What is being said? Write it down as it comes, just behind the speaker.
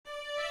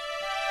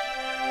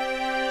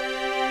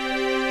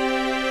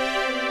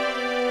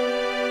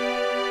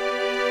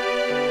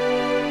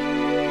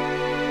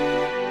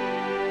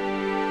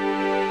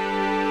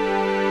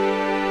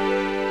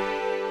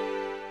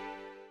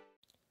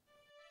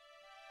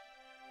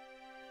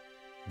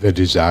The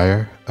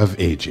Desire of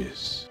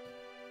Ages.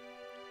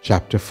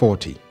 Chapter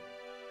 40.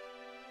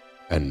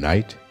 A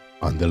Night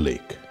on the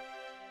Lake.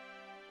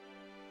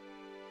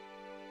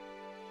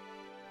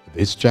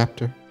 This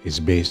chapter is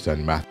based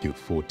on Matthew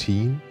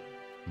 14,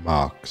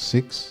 Mark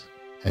 6,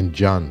 and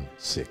John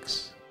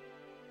 6.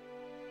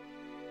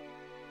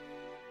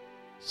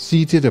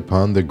 Seated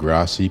upon the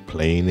grassy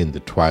plain in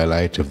the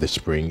twilight of the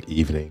spring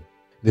evening,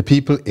 the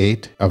people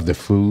ate of the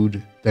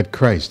food that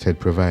Christ had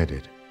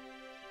provided.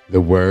 The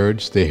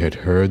words they had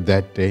heard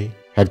that day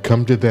had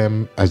come to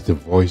them as the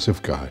voice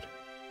of God.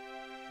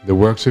 The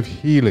works of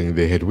healing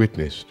they had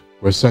witnessed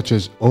were such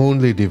as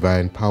only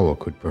divine power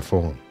could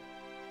perform.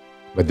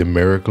 But the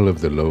miracle of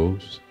the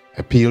loaves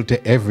appealed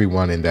to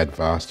everyone in that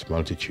vast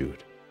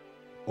multitude.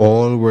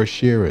 All were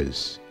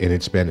sharers in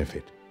its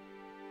benefit.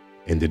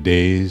 In the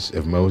days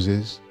of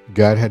Moses,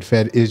 God had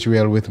fed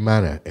Israel with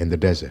manna in the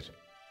desert.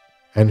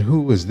 And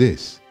who was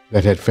this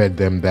that had fed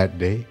them that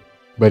day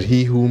but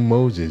he whom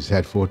Moses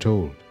had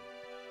foretold?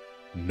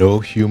 No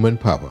human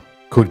power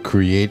could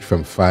create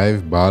from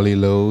 5 barley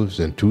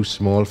loaves and 2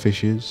 small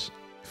fishes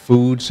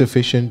food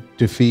sufficient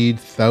to feed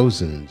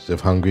thousands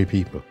of hungry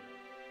people.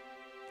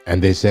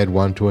 And they said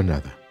one to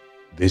another,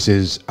 "This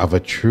is of a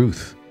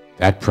truth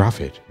that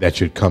prophet that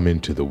should come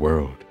into the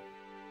world."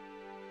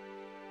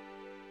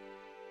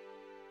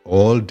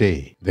 All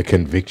day the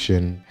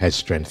conviction has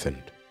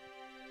strengthened.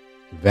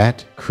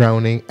 That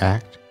crowning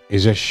act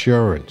is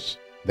assurance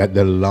that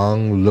the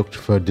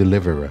long-looked-for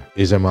deliverer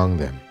is among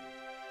them.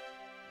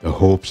 The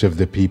hopes of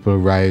the people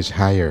rise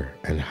higher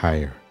and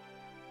higher.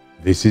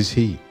 This is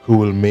he who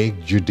will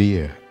make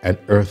Judea an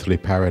earthly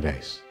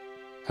paradise,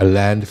 a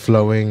land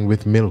flowing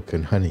with milk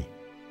and honey.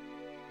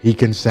 He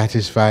can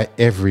satisfy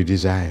every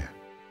desire.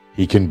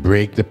 He can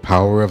break the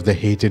power of the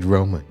hated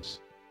Romans.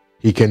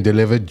 He can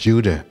deliver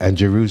Judah and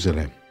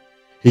Jerusalem.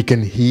 He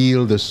can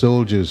heal the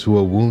soldiers who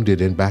are wounded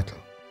in battle.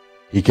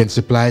 He can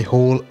supply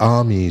whole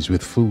armies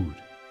with food.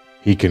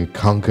 He can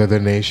conquer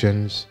the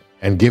nations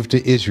and give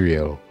to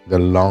Israel the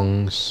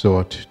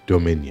long-sought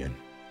dominion.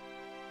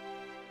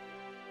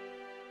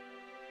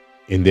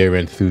 In their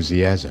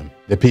enthusiasm,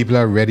 the people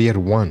are ready at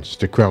once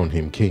to crown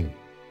him king.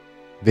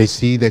 They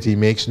see that he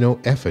makes no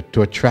effort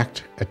to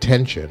attract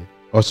attention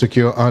or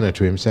secure honor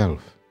to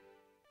himself.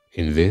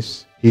 In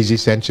this, he is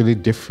essentially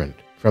different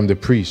from the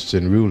priests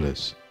and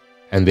rulers,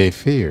 and they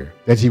fear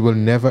that he will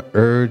never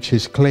urge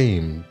his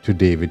claim to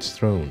David's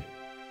throne.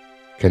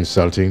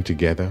 Consulting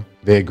together,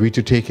 they agree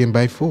to take him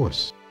by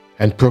force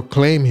and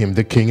proclaim him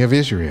the King of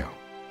Israel.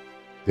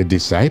 The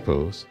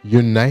disciples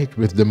unite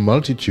with the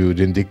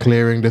multitude in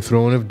declaring the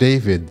throne of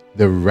David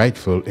the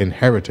rightful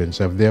inheritance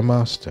of their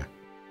master.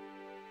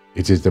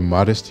 It is the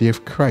modesty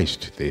of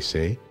Christ, they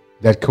say,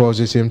 that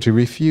causes him to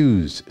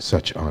refuse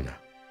such honor.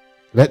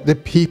 Let the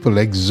people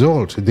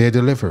exalt their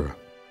deliverer.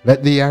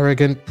 Let the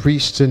arrogant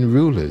priests and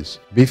rulers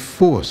be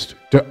forced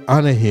to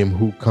honor him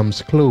who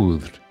comes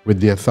clothed with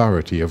the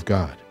authority of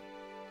God.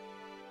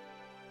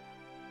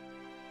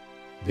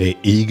 They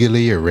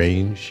eagerly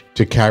arrange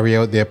to carry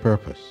out their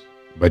purpose,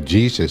 but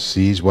Jesus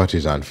sees what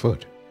is on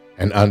foot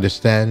and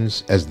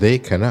understands, as they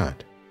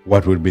cannot,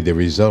 what would be the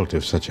result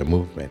of such a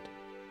movement.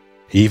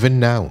 Even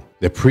now,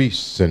 the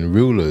priests and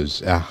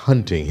rulers are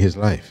hunting his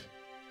life.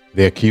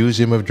 They accuse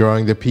him of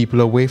drawing the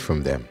people away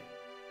from them.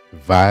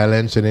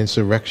 Violence and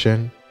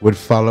insurrection would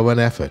follow an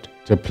effort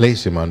to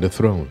place him on the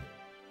throne,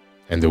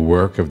 and the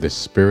work of the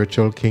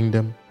spiritual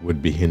kingdom would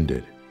be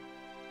hindered.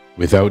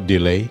 Without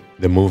delay,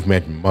 the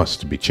movement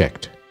must be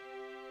checked.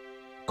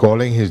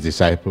 Calling his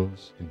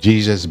disciples,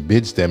 Jesus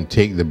bids them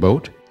take the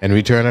boat and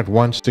return at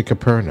once to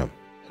Capernaum,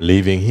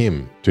 leaving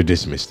him to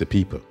dismiss the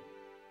people.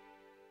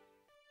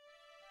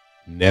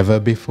 Never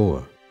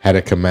before had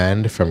a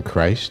command from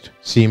Christ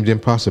seemed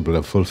impossible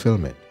of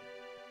fulfillment.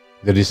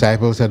 The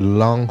disciples had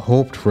long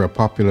hoped for a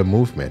popular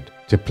movement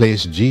to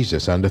place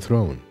Jesus on the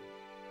throne.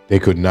 They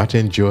could not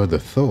endure the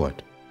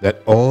thought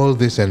that all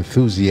this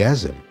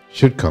enthusiasm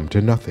should come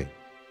to nothing.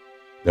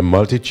 The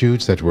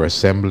multitudes that were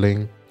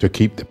assembling to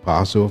keep the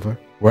Passover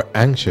were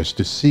anxious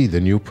to see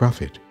the new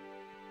prophet.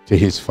 To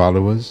his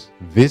followers,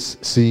 this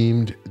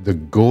seemed the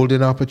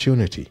golden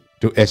opportunity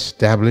to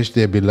establish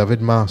their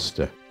beloved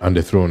master on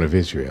the throne of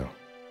Israel.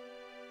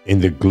 In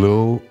the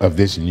glow of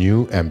this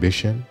new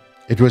ambition,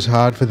 it was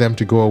hard for them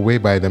to go away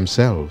by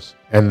themselves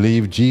and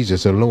leave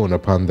Jesus alone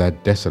upon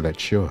that desolate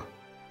shore.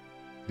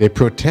 They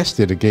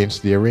protested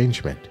against the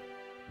arrangement,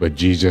 but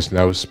Jesus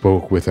now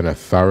spoke with an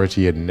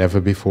authority he had never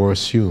before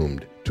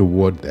assumed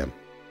toward them.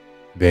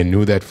 They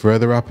knew that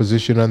further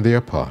opposition on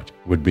their part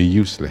would be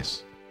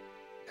useless,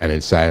 and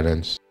in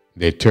silence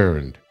they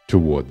turned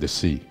toward the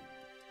sea.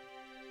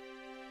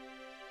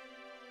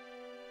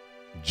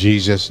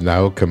 Jesus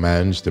now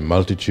commands the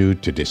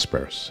multitude to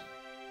disperse,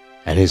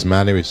 and his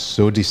manner is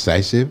so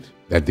decisive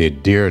that they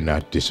dare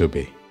not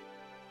disobey.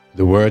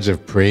 The words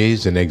of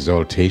praise and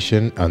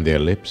exaltation on their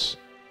lips,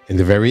 in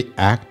the very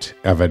act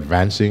of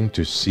advancing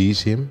to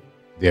seize him,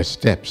 their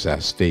steps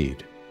are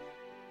stayed,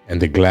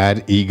 and the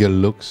glad, eager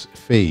looks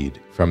fade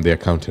from their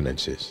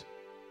countenances.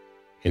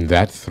 In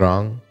that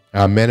throng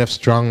are men of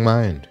strong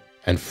mind,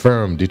 and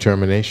firm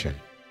determination.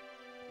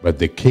 But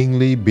the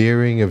kingly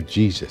bearing of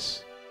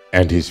Jesus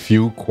and his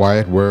few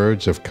quiet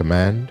words of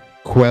command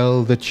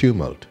quell the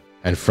tumult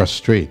and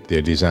frustrate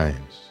their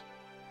designs.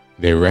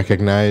 They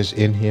recognize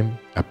in him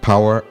a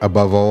power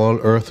above all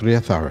earthly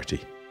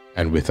authority,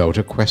 and without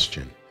a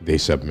question they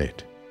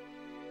submit.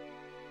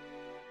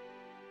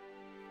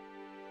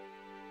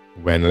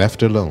 When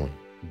left alone,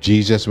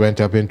 Jesus went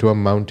up into a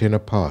mountain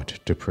apart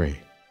to pray.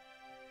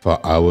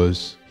 For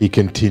hours he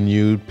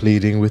continued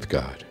pleading with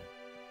God.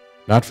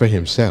 Not for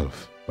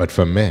himself, but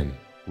for men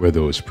were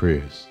those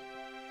prayers.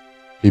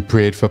 He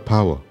prayed for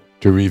power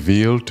to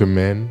reveal to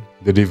men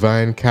the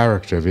divine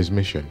character of his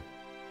mission,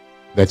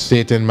 that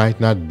Satan might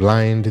not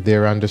blind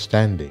their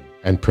understanding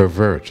and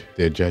pervert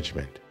their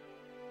judgment.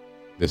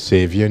 The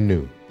Savior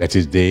knew that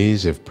his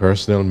days of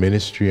personal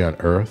ministry on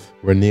earth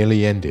were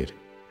nearly ended,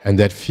 and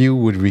that few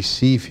would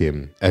receive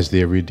him as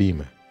their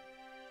Redeemer.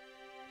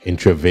 In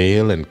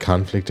travail and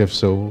conflict of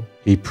soul,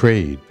 he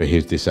prayed for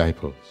his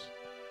disciples.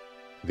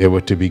 They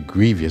were to be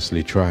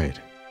grievously tried.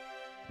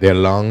 Their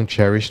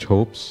long-cherished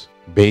hopes,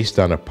 based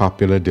on a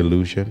popular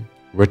delusion,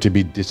 were to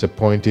be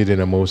disappointed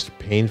in a most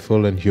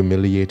painful and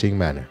humiliating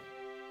manner.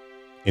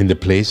 In the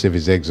place of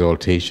his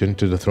exaltation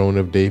to the throne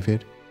of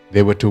David,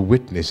 they were to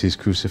witness his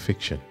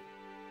crucifixion.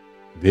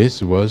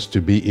 This was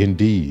to be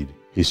indeed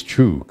his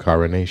true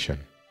coronation.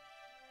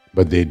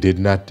 But they did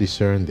not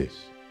discern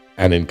this,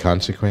 and in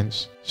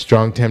consequence,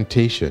 strong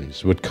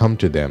temptations would come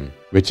to them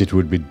which it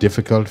would be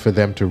difficult for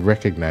them to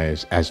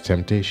recognize as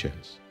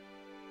temptations.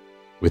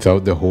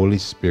 Without the Holy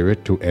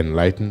Spirit to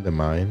enlighten the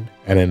mind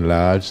and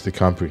enlarge the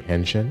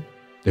comprehension,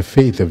 the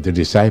faith of the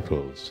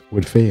disciples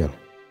would fail.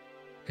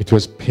 It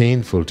was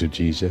painful to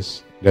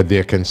Jesus that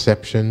their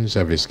conceptions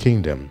of his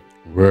kingdom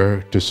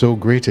were to so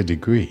great a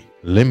degree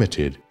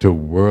limited to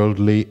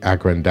worldly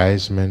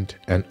aggrandizement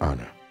and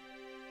honor.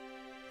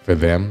 For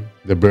them,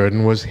 the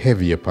burden was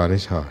heavy upon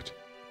his heart,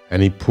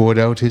 and he poured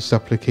out his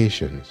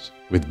supplications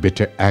with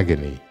bitter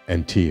agony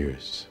and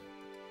tears.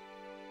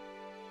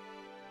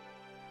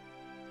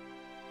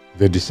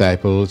 The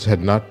disciples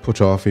had not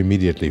put off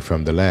immediately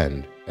from the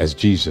land as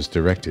Jesus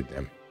directed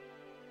them.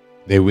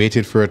 They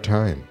waited for a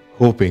time,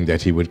 hoping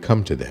that he would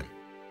come to them.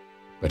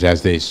 But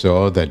as they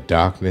saw that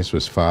darkness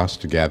was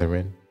fast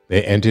gathering,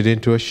 they entered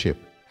into a ship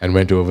and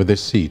went over the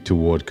sea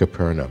toward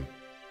Capernaum.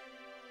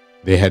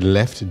 They had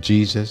left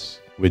Jesus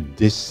with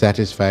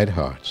dissatisfied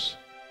hearts,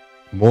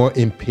 more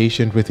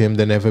impatient with him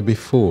than ever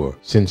before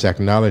since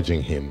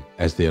acknowledging him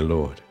as their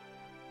Lord.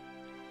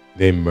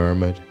 They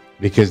murmured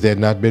because they had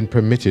not been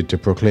permitted to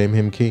proclaim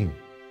him king.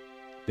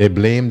 They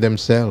blamed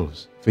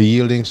themselves for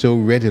yielding so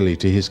readily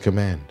to his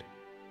command.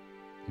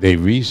 They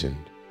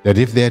reasoned that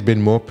if they had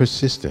been more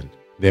persistent,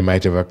 they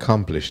might have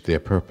accomplished their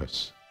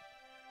purpose.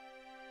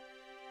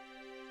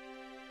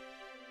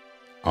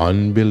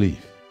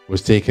 Unbelief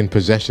was taking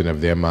possession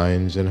of their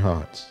minds and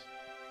hearts.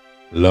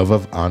 Love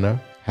of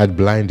honor had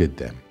blinded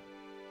them.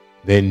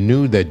 They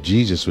knew that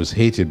Jesus was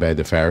hated by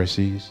the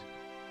Pharisees,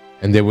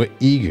 and they were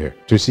eager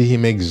to see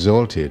him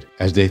exalted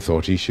as they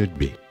thought he should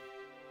be.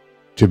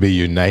 To be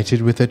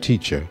united with a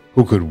teacher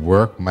who could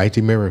work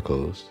mighty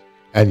miracles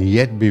and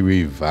yet be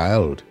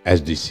reviled as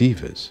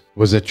deceivers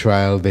was a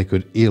trial they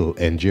could ill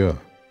endure.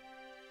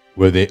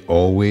 Were they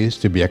always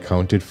to be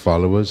accounted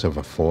followers of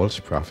a false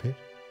prophet?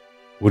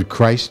 Would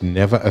Christ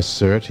never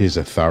assert his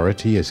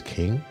authority as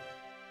king?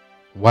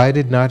 Why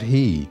did not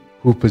he,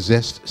 who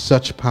possessed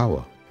such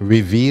power,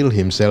 reveal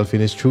himself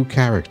in his true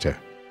character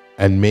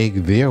and make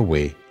their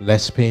way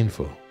less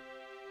painful?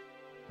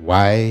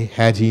 Why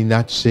had he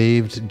not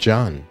saved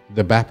John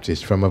the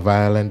Baptist from a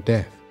violent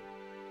death?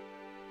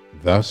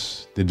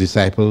 Thus the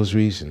disciples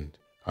reasoned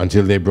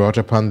until they brought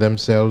upon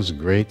themselves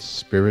great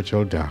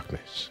spiritual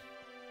darkness.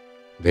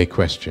 They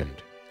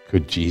questioned,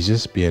 could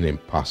Jesus be an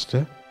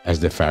impostor, as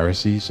the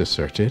Pharisees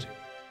asserted?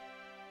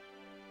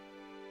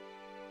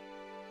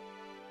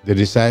 The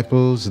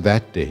disciples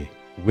that day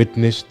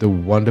witnessed the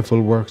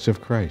wonderful works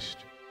of Christ.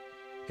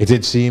 It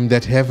had seemed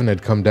that heaven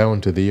had come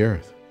down to the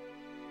earth.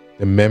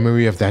 The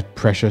memory of that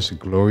precious,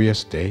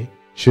 glorious day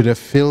should have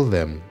filled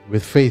them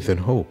with faith and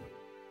hope.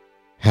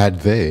 Had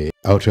they,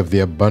 out of the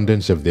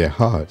abundance of their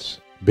hearts,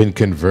 been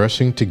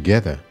conversing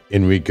together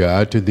in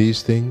regard to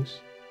these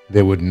things,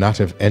 they would not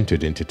have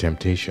entered into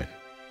temptation.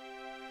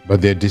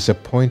 But their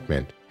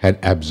disappointment had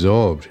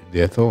absorbed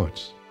their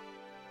thoughts.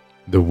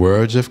 The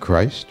words of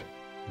Christ,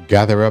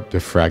 "Gather up the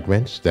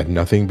fragments that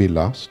nothing be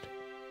lost,"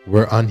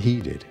 were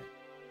unheeded.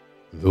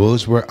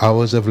 Those were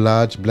hours of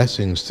large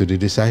blessings to the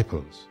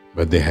disciples,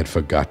 but they had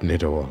forgotten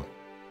it all.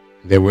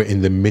 They were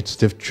in the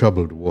midst of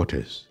troubled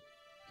waters.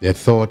 Their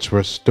thoughts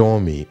were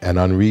stormy and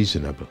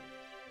unreasonable,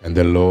 and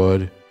the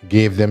Lord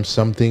gave them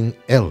something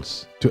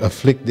else to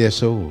afflict their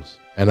souls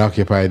and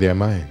occupy their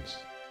minds.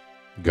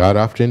 God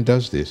often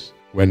does this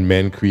when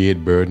men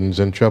create burdens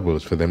and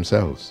troubles for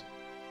themselves.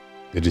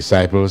 The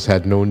disciples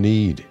had no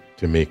need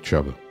to make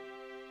trouble.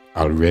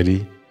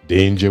 Already,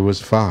 danger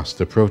was fast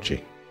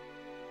approaching.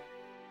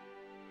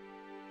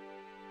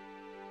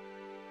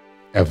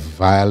 A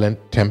violent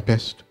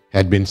tempest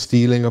had been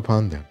stealing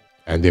upon them,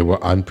 and they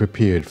were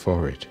unprepared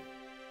for it.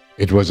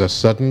 It was a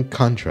sudden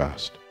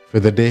contrast, for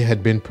the day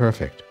had been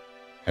perfect,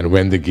 and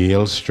when the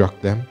gale struck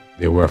them,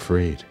 they were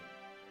afraid.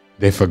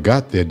 They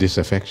forgot their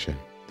disaffection,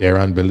 their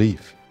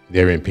unbelief,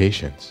 their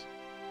impatience.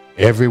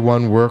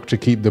 Everyone worked to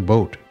keep the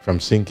boat from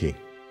sinking.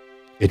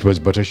 It was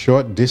but a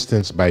short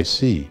distance by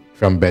sea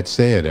from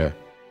Bethsaida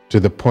to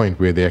the point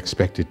where they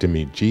expected to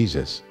meet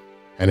Jesus,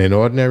 and in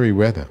ordinary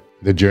weather,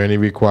 the journey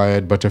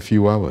required but a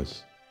few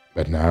hours.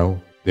 But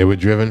now, they were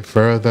driven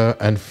further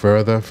and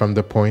further from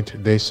the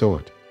point they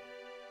sought.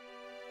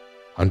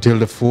 Until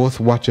the fourth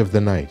watch of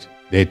the night,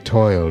 they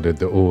toiled at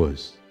the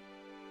oars.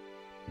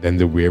 Then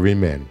the weary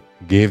men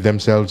gave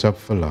themselves up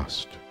for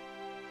lost.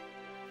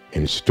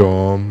 In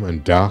storm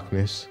and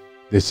darkness,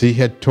 the sea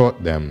had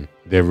taught them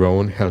their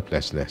own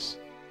helplessness,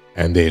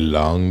 and they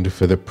longed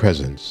for the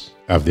presence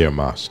of their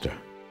Master.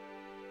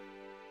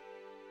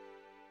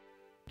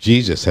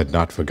 Jesus had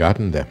not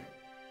forgotten them.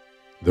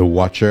 The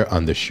watcher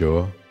on the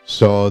shore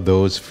saw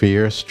those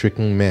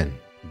fear-stricken men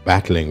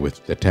battling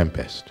with the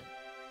tempest.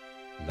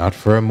 Not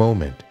for a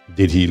moment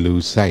did he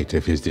lose sight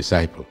of his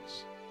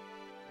disciples.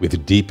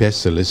 With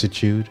deepest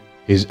solicitude,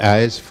 his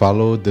eyes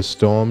followed the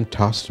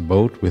storm-tossed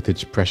boat with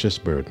its precious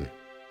burden,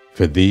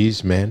 for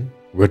these men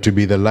were to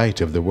be the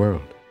light of the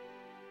world.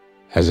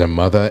 As a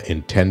mother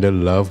in tender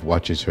love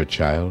watches her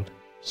child,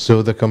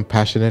 so the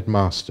compassionate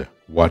Master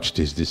watched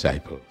his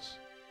disciples.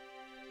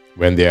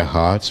 When their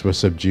hearts were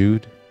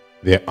subdued,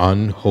 their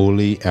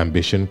unholy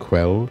ambition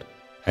quelled,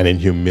 and in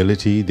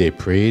humility they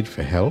prayed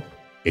for help,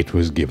 it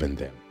was given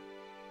them.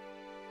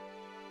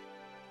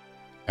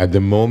 At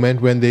the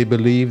moment when they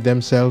believed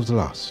themselves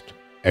lost,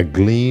 a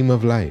gleam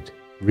of light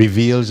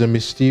reveals a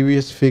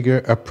mysterious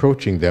figure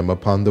approaching them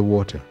upon the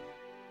water,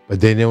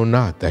 but they know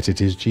not that it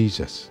is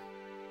Jesus.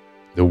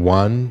 The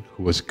one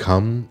who has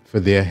come for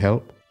their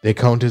help they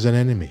count as an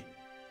enemy.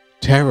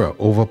 Terror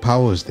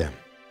overpowers them.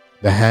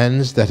 The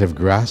hands that have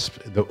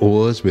grasped the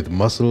oars with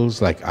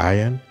muscles like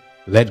iron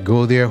let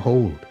go their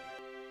hold.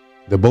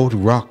 The boat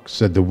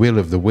rocks at the will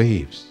of the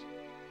waves.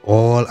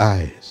 All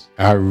eyes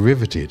are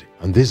riveted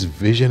on this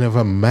vision of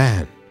a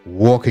man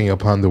walking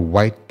upon the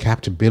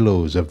white-capped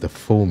billows of the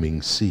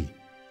foaming sea.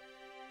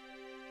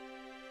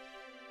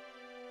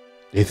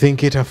 They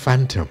think it a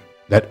phantom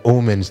that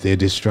omens their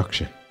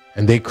destruction,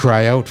 and they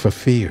cry out for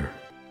fear.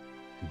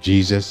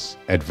 Jesus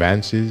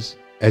advances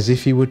as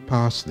if he would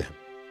pass them,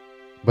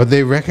 but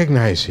they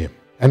recognize him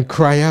and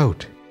cry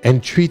out,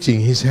 entreating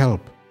his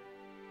help.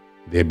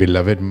 Their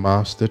beloved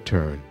Master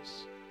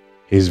turns.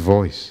 His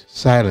voice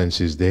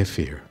silences their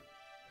fear.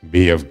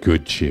 Be of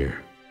good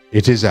cheer.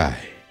 It is I.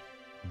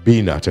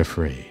 Be not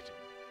afraid.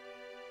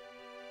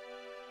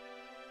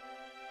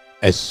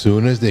 As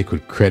soon as they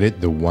could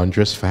credit the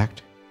wondrous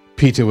fact,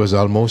 Peter was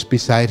almost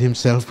beside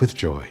himself with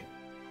joy.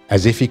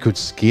 As if he could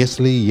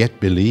scarcely yet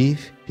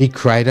believe, he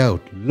cried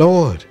out,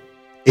 Lord,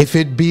 if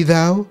it be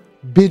thou,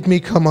 bid me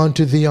come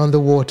unto thee on the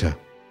water.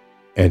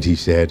 And he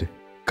said,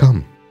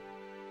 Come.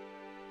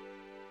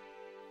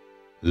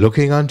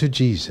 Looking unto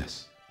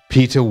Jesus,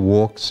 Peter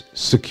walks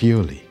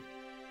securely.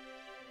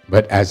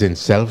 But as in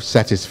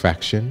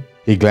self-satisfaction,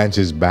 he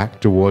glances back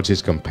towards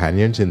his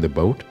companions in the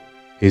boat,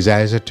 his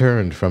eyes are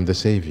turned from the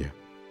Savior.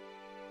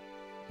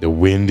 The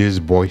wind is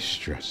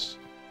boisterous.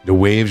 The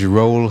waves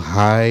roll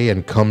high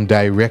and come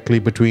directly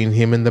between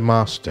him and the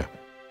Master,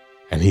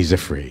 and he's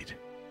afraid.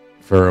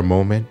 For a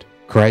moment,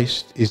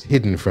 Christ is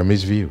hidden from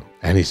his view,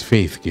 and his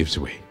faith gives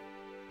way.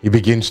 He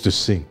begins to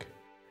sink.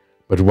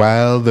 But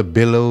while the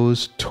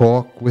billows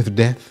talk with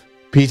death,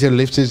 Peter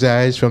lifts his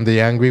eyes from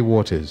the angry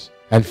waters,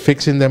 and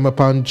fixing them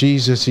upon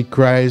Jesus, he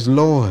cries,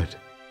 Lord,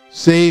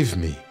 save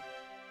me.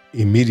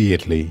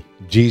 Immediately,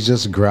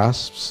 Jesus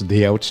grasps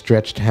the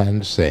outstretched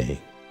hand, saying,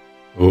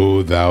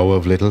 O thou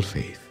of little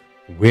faith,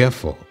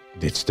 wherefore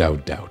didst thou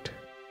doubt?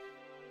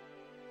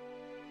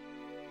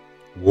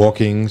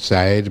 Walking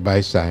side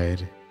by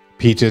side,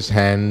 Peter's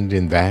hand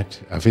in that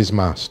of his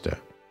Master,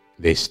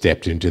 they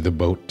stepped into the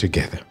boat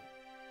together.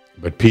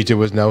 But Peter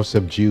was now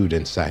subdued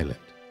and silent.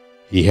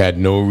 He had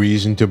no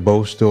reason to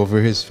boast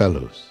over his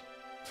fellows,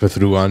 for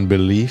through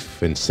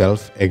unbelief and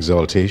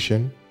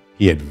self-exaltation,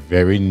 he had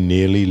very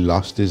nearly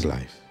lost his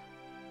life.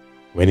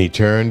 When he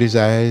turned his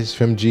eyes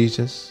from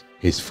Jesus,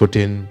 his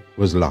footing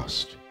was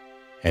lost,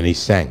 and he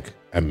sank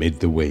amid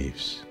the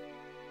waves.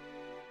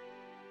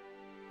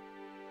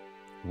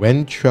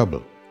 When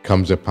trouble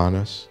comes upon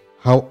us,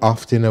 how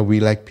often are we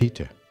like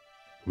Peter?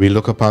 We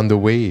look upon the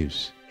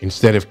waves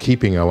instead of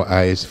keeping our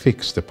eyes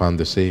fixed upon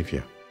the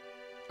Savior.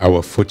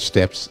 Our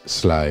footsteps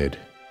slide,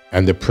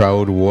 and the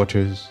proud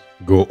waters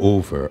go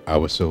over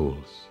our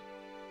souls.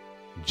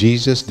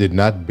 Jesus did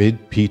not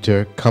bid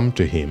Peter come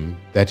to him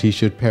that he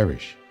should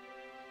perish.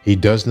 He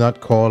does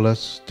not call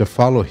us to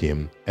follow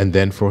him and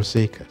then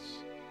forsake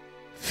us.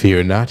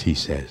 Fear not, he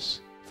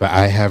says, for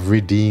I have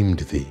redeemed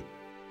thee.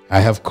 I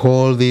have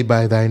called thee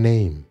by thy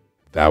name.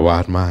 Thou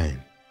art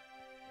mine.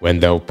 When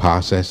thou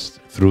passest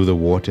through the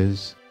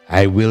waters,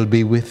 I will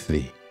be with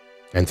thee,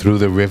 and through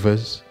the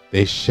rivers,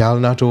 they shall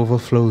not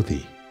overflow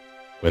thee.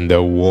 When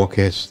thou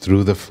walkest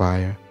through the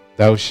fire,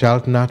 Thou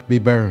shalt not be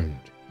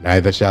burned,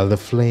 neither shall the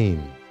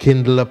flame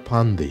kindle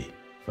upon thee.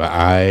 For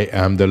I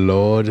am the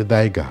Lord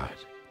thy God,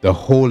 the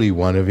Holy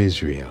One of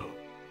Israel,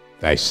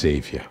 thy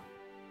Savior.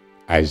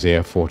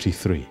 Isaiah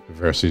 43,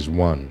 verses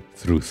 1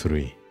 through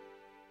 3.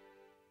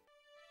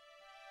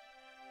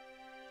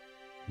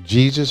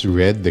 Jesus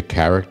read the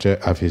character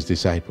of his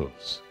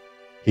disciples.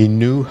 He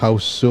knew how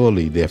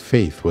sorely their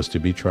faith was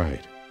to be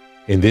tried.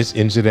 In this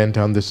incident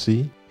on the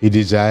sea, he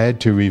desired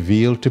to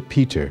reveal to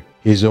Peter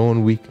his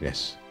own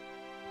weakness,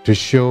 to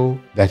show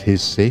that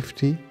his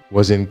safety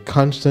was in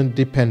constant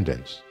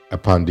dependence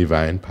upon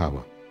divine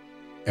power.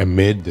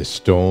 Amid the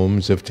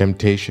storms of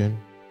temptation,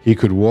 he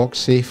could walk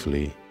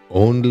safely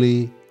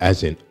only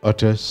as in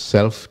utter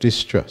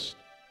self-distrust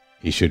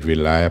he should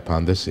rely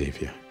upon the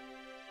Savior.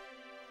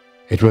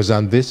 It was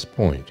on this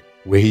point,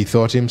 where he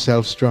thought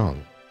himself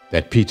strong,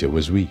 that Peter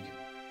was weak,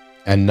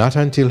 and not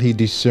until he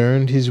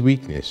discerned his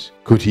weakness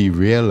could he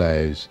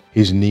realize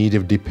his need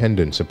of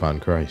dependence upon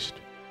Christ.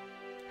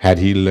 Had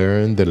he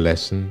learned the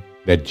lesson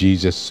that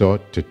Jesus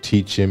sought to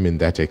teach him in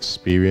that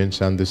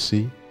experience on the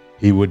sea,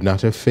 he would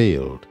not have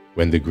failed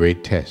when the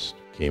great test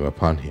came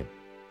upon him.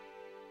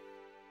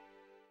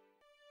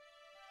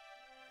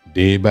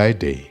 Day by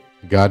day,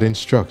 God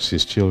instructs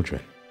his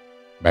children.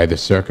 By the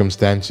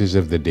circumstances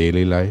of the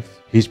daily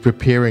life, he's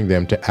preparing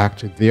them to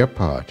act their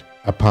part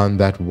upon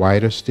that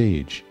wider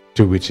stage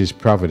to which his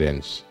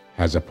providence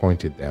has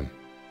appointed them.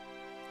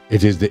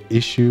 It is the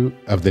issue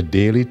of the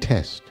daily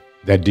test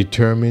that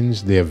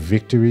determines their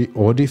victory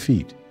or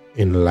defeat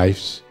in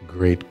life's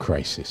great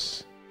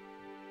crisis.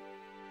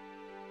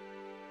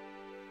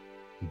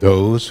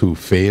 Those who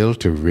fail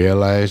to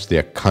realize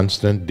their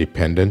constant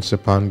dependence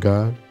upon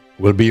God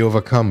will be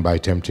overcome by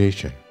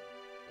temptation.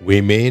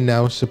 We may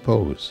now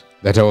suppose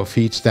that our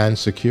feet stand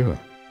secure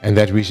and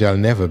that we shall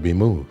never be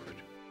moved.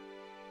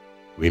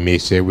 We may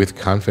say with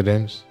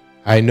confidence,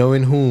 I know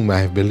in whom I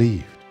have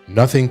believed.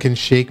 Nothing can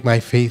shake my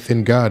faith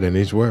in God and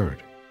His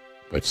Word.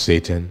 But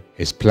Satan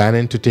is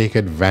planning to take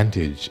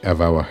advantage of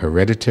our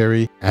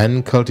hereditary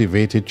and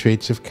cultivated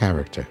traits of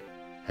character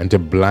and to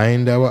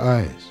blind our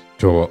eyes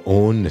to our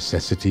own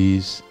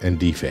necessities and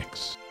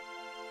defects.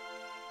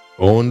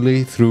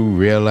 Only through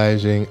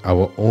realizing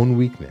our own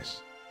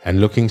weakness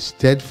and looking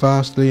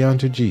steadfastly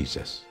unto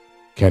Jesus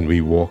can we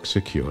walk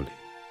securely.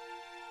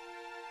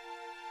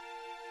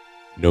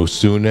 No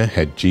sooner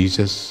had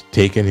Jesus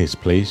taken his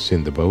place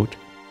in the boat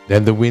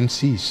than the wind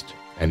ceased,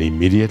 and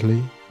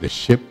immediately the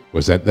ship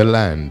was at the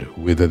land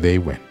whither they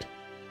went.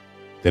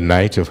 The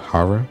night of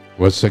horror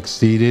was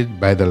succeeded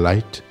by the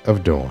light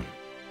of dawn.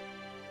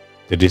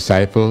 The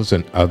disciples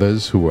and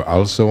others who were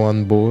also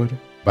on board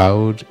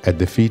bowed at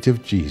the feet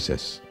of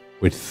Jesus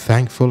with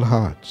thankful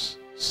hearts,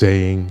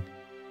 saying,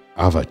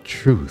 Of a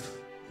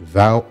truth,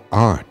 thou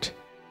art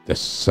the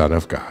Son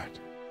of God.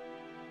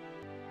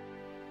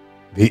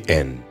 The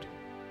end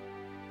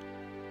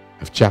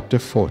of chapter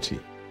 40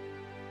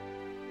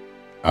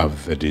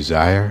 of The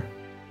Desire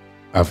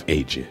of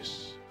Ages.